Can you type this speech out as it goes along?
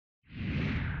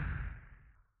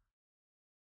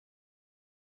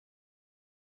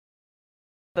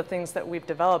the things that we've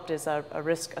developed is a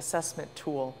risk assessment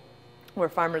tool where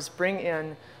farmers bring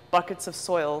in buckets of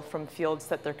soil from fields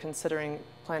that they're considering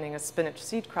planting a spinach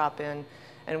seed crop in,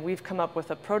 and we've come up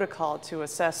with a protocol to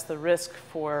assess the risk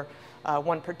for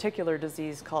one particular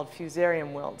disease called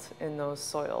Fusarium wilt in those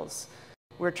soils.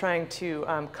 We're trying to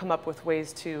come up with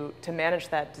ways to manage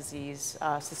that disease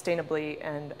sustainably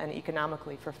and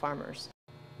economically for farmers.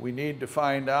 We need to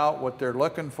find out what they're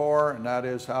looking for, and that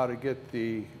is how to get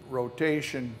the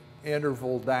rotation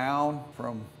interval down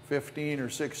from 15 or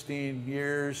 16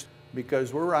 years,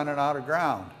 because we're running out of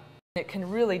ground. It can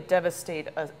really devastate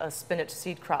a spinach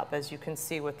seed crop, as you can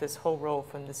see with this whole row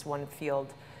from this one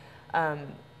field.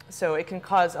 So it can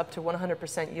cause up to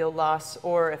 100% yield loss,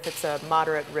 or if it's a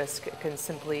moderate risk, it can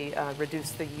simply reduce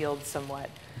the yield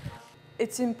somewhat.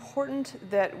 It's important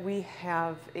that we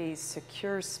have a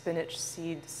secure spinach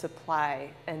seed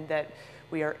supply and that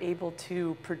we are able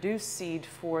to produce seed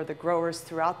for the growers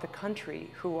throughout the country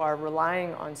who are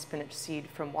relying on spinach seed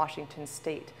from Washington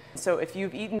State. So if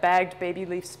you've eaten bagged baby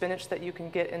leaf spinach that you can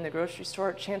get in the grocery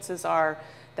store, chances are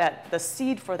that the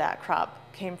seed for that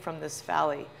crop came from this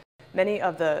valley. Many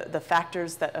of the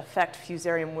factors that affect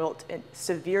Fusarium wilt in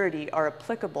severity are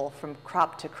applicable from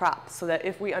crop to crop, so that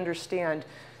if we understand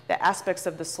the aspects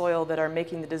of the soil that are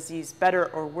making the disease better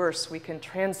or worse, we can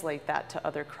translate that to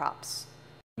other crops.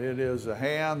 It is a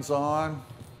hands-on,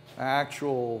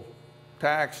 actual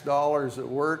tax dollars at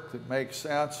work that make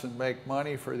sense and make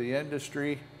money for the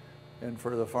industry and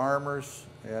for the farmers,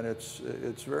 and it's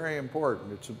very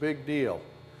important. It's a big deal.